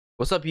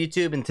What's up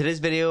YouTube? In today's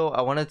video,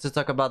 I wanted to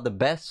talk about the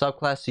best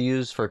subclass to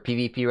use for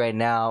PvP right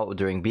now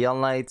during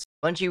Beyond Lights.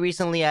 Bungie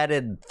recently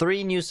added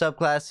 3 new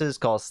subclasses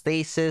called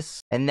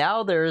Stasis, and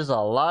now there's a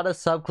lot of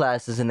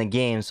subclasses in the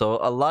game, so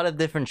a lot of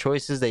different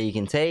choices that you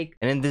can take.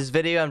 And in this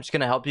video, I'm just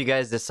going to help you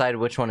guys decide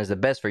which one is the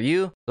best for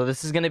you. So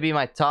this is going to be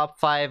my top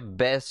 5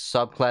 best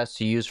subclass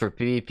to use for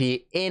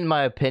PvP, in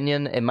my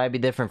opinion. It might be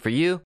different for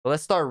you. So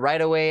let's start right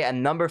away. At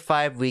number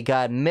 5, we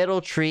got Middle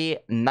Tree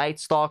Night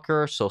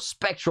Stalker, so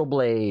Spectral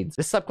Blades.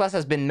 This subclass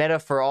has been meta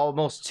for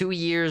almost 2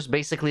 years,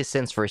 basically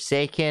since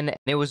Forsaken, and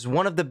it was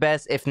one of the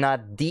best, if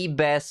not the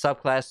best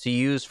subclass to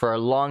use for a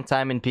long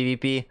time in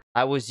PvP.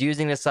 I was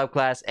using this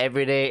subclass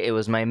every day. It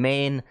was my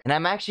main, and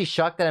I'm actually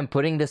shocked that I'm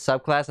putting this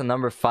subclass at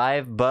number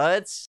 5,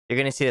 but you're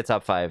gonna see the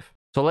top 5.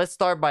 So let's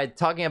start by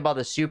talking about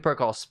the super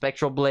called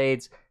Spectral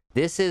Blades.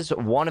 This is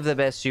one of the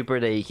best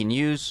super that you can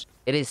use.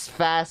 It is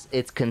fast,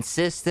 it's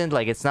consistent,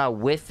 like it's not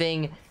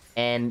whiffing,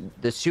 and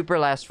the super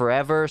lasts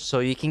forever, so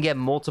you can get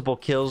multiple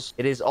kills.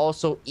 It is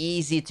also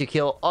easy to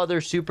kill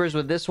other supers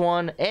with this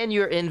one, and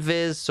you're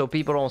invis, so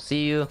people don't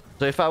see you.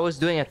 So if I was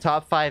doing a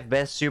top 5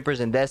 best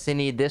supers in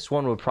Destiny, this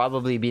one would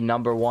probably be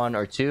number 1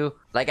 or 2.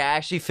 Like, I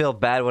actually feel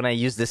bad when I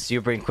use this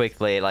super in quick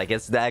play. Like,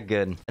 it's that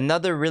good.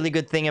 Another really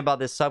good thing about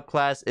this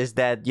subclass is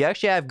that you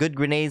actually have good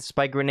grenades: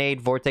 spike grenade,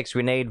 vortex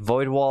grenade,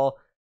 void wall.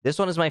 This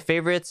one is my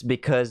favorites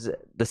because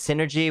the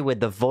synergy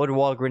with the void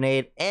wall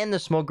grenade and the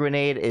smoke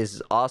grenade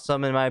is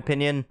awesome in my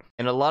opinion.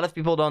 And a lot of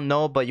people don't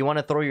know, but you want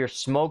to throw your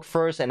smoke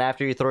first and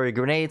after you throw your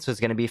grenade, so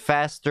it's going to be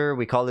faster.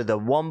 We call it the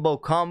wombo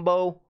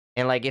combo.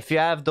 And like, if you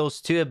have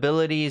those 2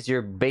 abilities,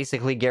 you're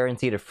basically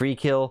guaranteed a free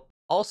kill.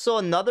 Also,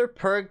 another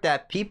perk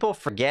that people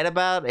forget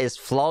about is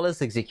Flawless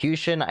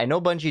Execution. I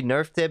know Bungie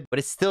nerfed it, but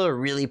it's still a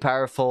really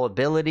powerful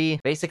ability.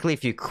 Basically,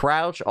 if you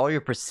crouch, all your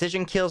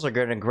precision kills are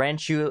going to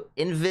grant you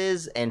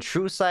invis and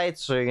true sight,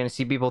 so you're going to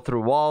see people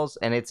through walls,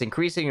 and it's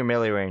increasing your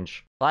melee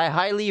range. I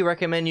highly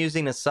recommend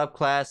using the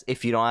subclass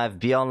if you don't have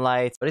Beyond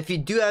Lights. But if you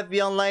do have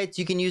Beyond Lights,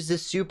 you can use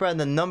this super in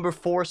the number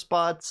 4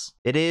 spots.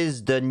 It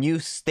is the new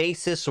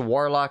Stasis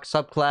Warlock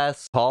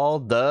subclass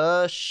called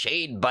the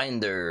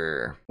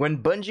Shadebinder.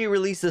 When Bungie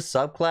released this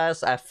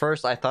subclass, at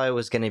first I thought it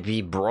was going to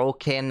be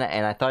broken,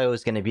 and I thought it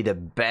was going to be the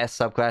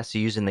best subclass to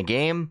use in the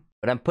game.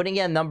 But I'm putting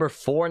it at number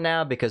 4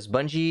 now because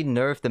Bungie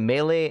nerfed the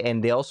melee,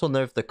 and they also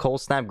nerfed the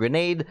cold snap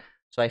grenade.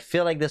 So I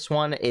feel like this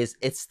one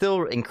it's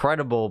still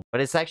incredible, but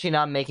it's actually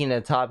not making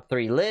the top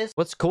 3 list.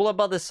 What's cool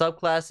about this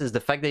subclass is the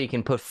fact that you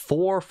can put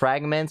 4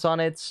 fragments on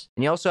it,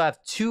 and you also have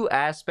 2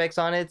 aspects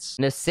on it.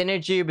 And the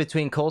synergy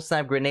between cold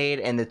snap grenade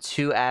and the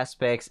 2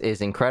 aspects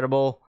is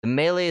incredible. The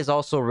melee is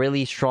also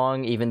really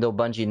strong, even though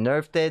Bungie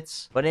nerfed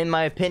it. But in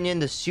my opinion,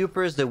 the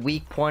super is the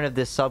weak point of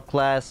this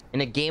subclass.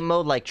 In a game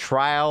mode like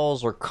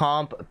Trials or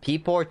Comp,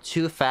 people are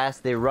too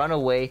fast, they run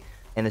away,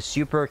 and the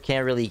super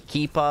can't really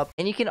keep up.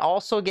 And you can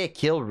also get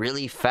killed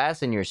really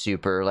fast in your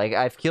super. Like,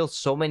 I've killed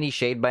so many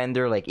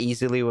Shadebinder like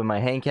easily with my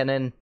hand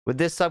cannon. With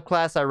this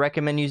subclass, I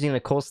recommend using the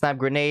cold snap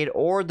grenade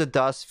or the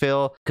dust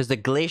fill, because the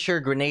glacier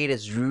grenade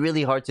is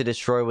really hard to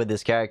destroy with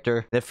this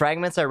character. The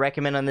fragments I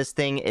recommend on this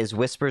thing is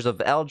Whispers of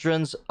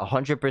Eldrins,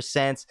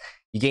 100%.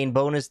 You gain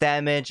bonus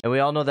damage, and we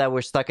all know that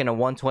we're stuck in a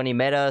 120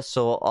 meta,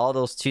 so all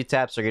those 2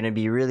 taps are going to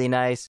be really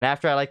nice. And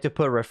after, I like to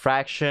put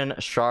Refraction,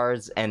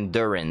 Shards, and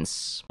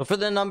Durance. So for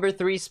the number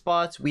 3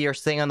 spots, we are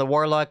staying on the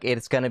Warlock.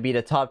 It's going to be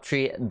the top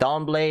 3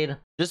 Dawnblade.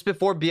 Just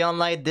before Beyond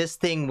Light, this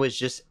thing was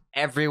just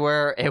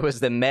everywhere. It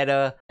was the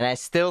meta, and I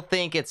still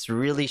think it's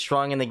really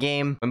strong in the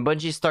game. When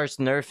Bungie starts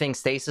nerfing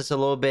Stasis a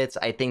little bit,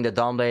 I think the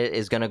Dawnblade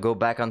is gonna go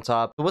back on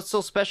top. So what's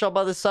so special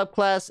about this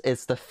subclass?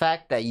 It's the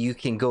fact that you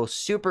can go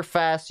super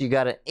fast. You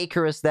got an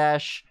Icarus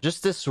dash.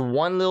 Just this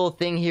one little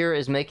thing here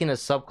is making a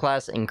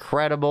subclass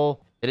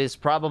incredible. It is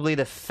probably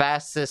the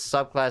fastest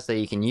subclass that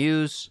you can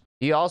use.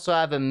 You also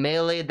have a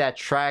melee that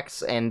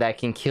tracks and that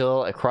can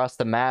kill across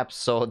the map,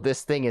 so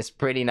this thing is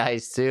pretty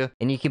nice too.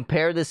 And you can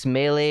pair this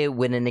melee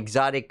with an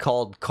exotic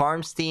called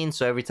Karmstein,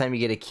 so every time you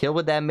get a kill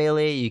with that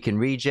melee, you can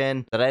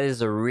regen. So that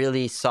is a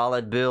really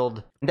solid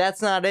build.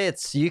 That's not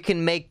it. You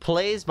can make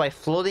plays by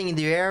floating in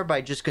the air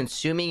by just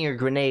consuming your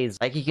grenades.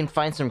 Like, you can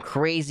find some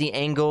crazy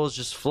angles,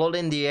 just float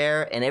in the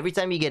air, and every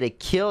time you get a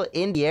kill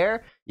in the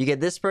air, you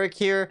get this perk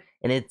here,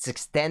 and it's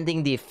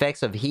extending the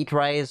effects of heat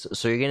rise,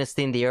 so you're gonna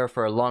stay in the air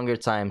for a longer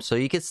time. So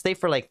you can stay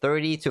for like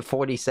 30 to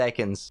 40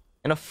 seconds.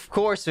 And of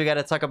course, we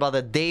gotta talk about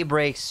the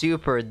Daybreak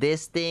super.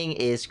 This thing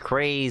is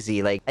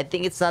crazy. Like, I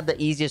think it's not the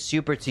easiest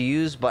super to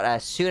use, but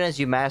as soon as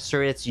you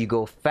master it, you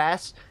go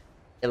fast.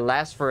 It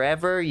lasts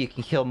forever. You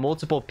can kill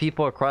multiple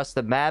people across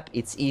the map.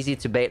 It's easy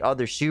to bait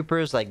other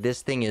supers. Like,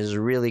 this thing is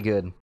really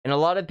good. And a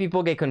lot of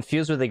people get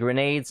confused with the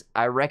grenades.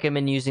 I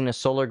recommend using the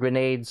solar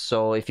grenades,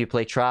 so if you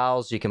play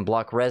Trials, you can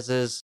block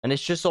reses. And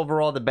it's just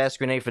overall the best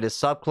grenade for this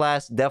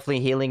subclass.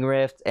 Definitely Healing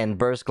Rift and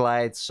Burst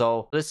Glide.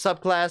 So this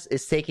subclass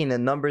is taking the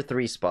number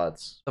 3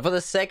 spots. So for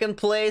the second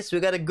place, we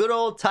got a good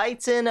old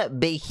Titan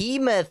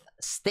Behemoth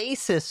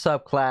Stasis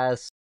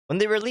subclass. When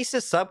they released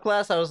this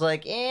subclass, I was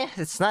like,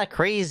 it's not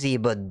crazy,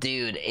 but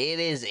dude, it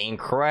is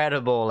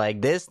incredible.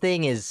 Like, this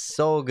thing is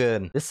so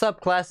good. This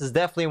subclass is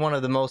definitely one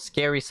of the most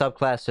scary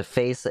subclass to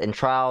face in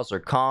trials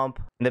or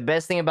comp. And the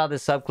best thing about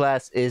this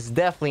subclass is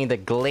definitely the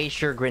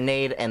Glacier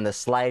Grenade and the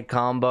Slide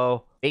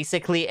combo.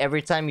 Basically,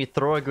 every time you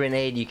throw a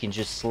grenade, you can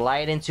just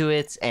slide into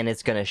it and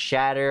it's gonna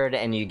shatter it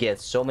and you get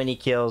so many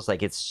kills.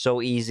 Like, it's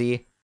so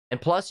easy. And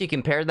plus, you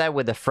can pair that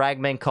with a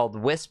fragment called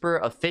Whisper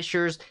of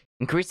Fissures.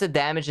 Increase the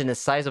damage and the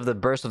size of the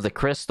burst of the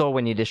crystal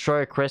when you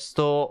destroy a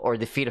crystal or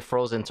defeat a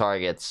frozen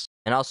targets.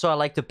 And also, I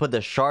like to put the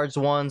shards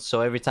one,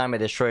 so every time I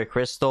destroy a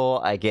crystal,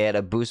 I get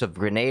a boost of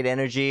grenade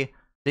energy.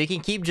 So you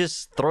can keep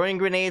just throwing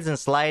grenades and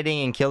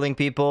sliding and killing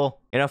people.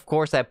 And of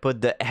course, I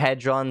put the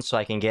hedge on so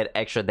I can get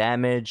extra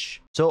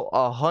damage. So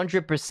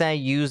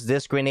 100% use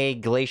this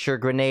grenade, Glacier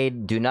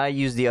Grenade. Do not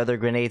use the other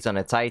grenades on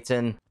a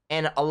Titan.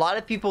 And a lot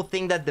of people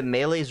think that the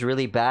melee is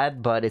really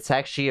bad, but it's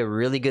actually a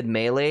really good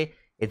melee.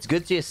 It's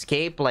good to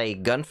escape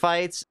like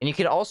gunfights, and you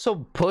can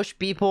also push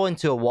people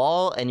into a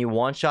wall and you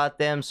one-shot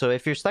them. So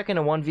if you're stuck in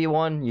a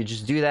 1v1, you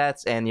just do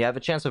that and you have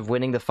a chance of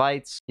winning the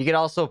fights. You can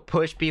also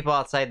push people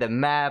outside the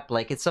map.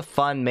 Like, it's a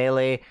fun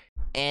melee.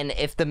 And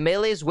if the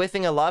melee is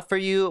whiffing a lot for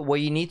you,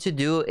 what you need to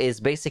do is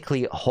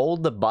basically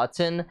hold the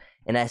button,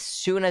 and as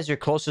soon as you're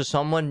close to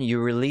someone, you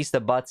release the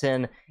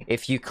button.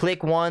 If you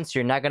click once,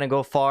 you're not gonna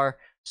go far,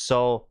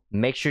 so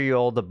make sure you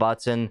hold the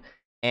button.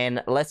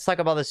 And let's talk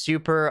about the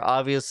super.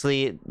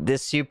 Obviously,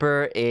 this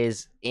super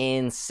is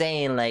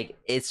insane. Like,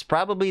 it's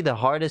probably the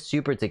hardest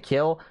super to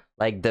kill.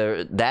 Like,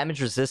 the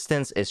damage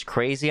resistance is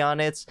crazy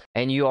on it,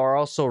 and you are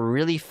also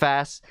really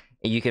fast.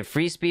 You can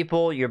freeze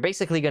people. You're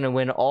basically going to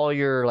win all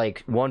your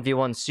like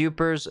 1v1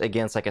 supers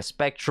against like a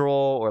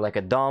Spectral or like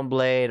a Dawn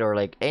Blade or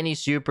like any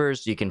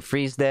supers. You can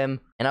freeze them.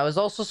 And I was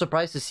also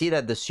surprised to see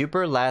that the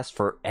super lasts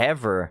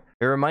forever.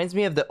 It reminds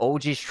me of the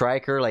OG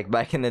Striker like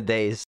back in the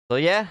days. So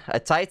yeah, a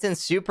Titan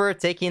super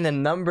taking the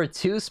number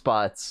 2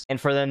 spots. And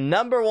for the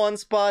number 1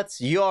 spots,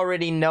 you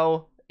already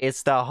know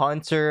it's the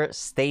Hunter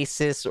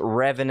Stasis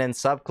Revenant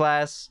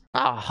subclass.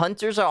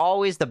 Hunters are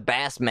always the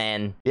best,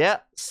 man. Yeah,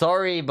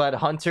 sorry, but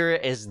Hunter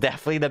is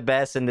definitely the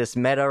best in this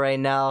meta right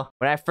now.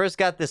 When I first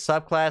got this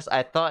subclass,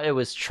 I thought it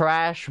was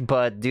trash,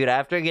 but dude,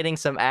 after getting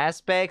some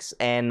aspects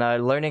and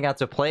learning how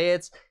to play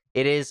it,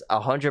 it is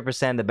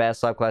 100% the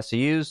best subclass to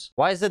use.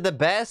 Why is it the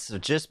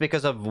best? Just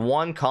because of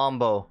one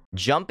combo.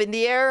 Jump in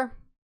the air,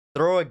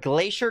 throw a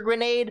Glacier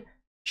Grenade,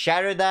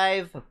 Shatter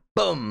Dive,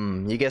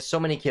 boom, you get so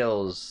many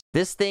kills.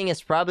 This thing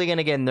is probably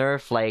gonna get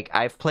nerfed. Like,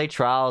 I've played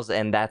trials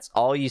and that's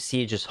all you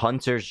see, just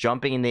hunters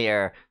jumping in the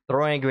air,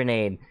 throwing a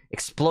grenade,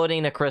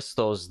 exploding the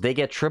crystals. They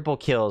get triple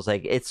kills.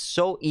 Like, it's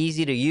so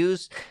easy to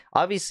use.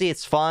 Obviously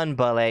it's fun,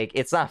 but like,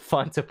 it's not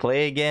fun to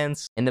play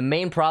against. And the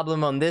main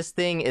problem on this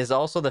thing is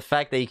also the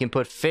fact that you can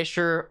put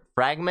fissure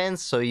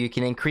fragments, so you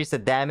can increase the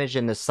damage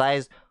and the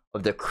size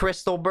of the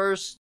crystal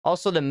burst.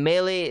 Also, the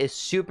melee is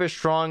super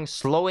strong.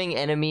 Slowing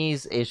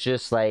enemies is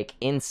just like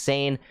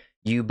insane.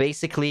 You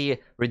basically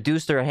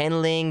reduce their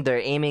handling, their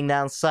aiming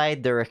down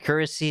sight, their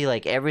accuracy,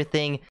 like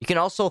everything. You can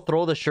also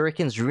throw the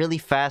shurikens really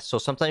fast, so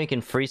sometimes you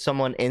can freeze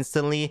someone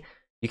instantly.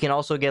 You can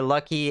also get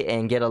lucky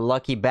and get a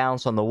lucky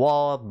bounce on the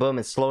wall. Boom,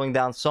 it's slowing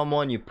down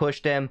someone. You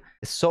push them.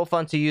 It's so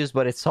fun to use,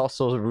 but it's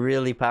also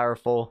really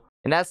powerful.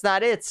 And that's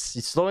not it.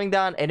 Slowing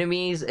down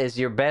enemies is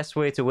your best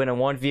way to win a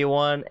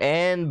 1v1.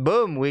 And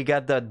boom, we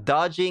got the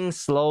dodging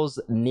slows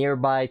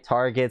nearby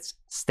targets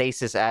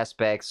stasis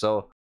aspect.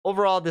 So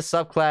overall, this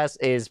subclass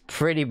is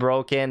pretty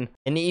broken.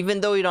 And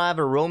even though you don't have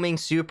a roaming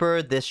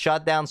super, this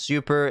shutdown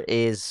super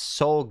is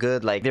so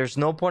good. Like, there's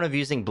no point of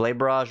using Blade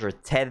Barrage or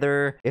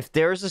Tether. If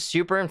there's a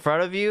super in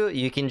front of you,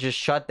 you can just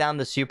shut down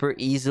the super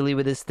easily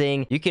with this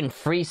thing. You can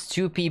freeze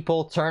 2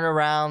 people, turn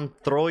around,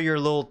 throw your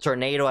little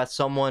tornado at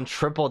someone,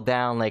 triple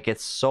down. Like,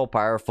 it's so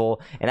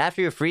powerful. And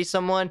after you freeze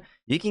someone,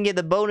 you can get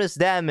the bonus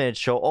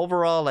damage. So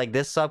overall, like,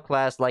 this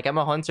subclass, like, I'm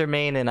a Hunter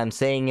main and I'm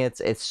saying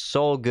it's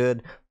so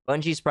good.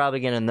 Bungie's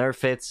probably gonna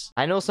nerf it.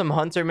 I know some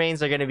Hunter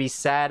mains are gonna be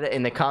sad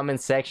in the comment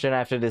section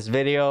after this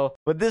video,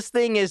 but this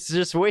thing is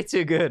just way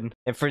too good.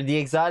 And for the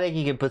exotic,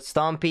 you can put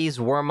Stompies.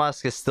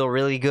 Warmusk is still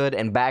really good,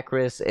 and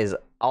Bacchus is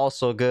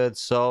also good.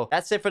 So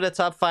that's it for the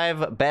top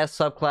 5 best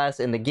subclass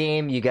in the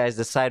game. You guys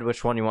decide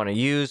which one you want to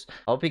use.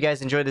 I hope you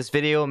guys enjoyed this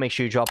video. Make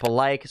sure you drop a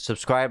like,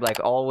 subscribe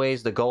like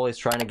always. The goal is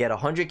trying to get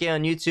 100k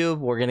on YouTube.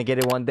 We're gonna get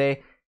it one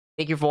day.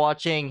 Thank you for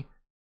watching,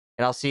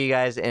 and I'll see you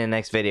guys in the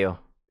next video.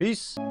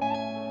 Peace.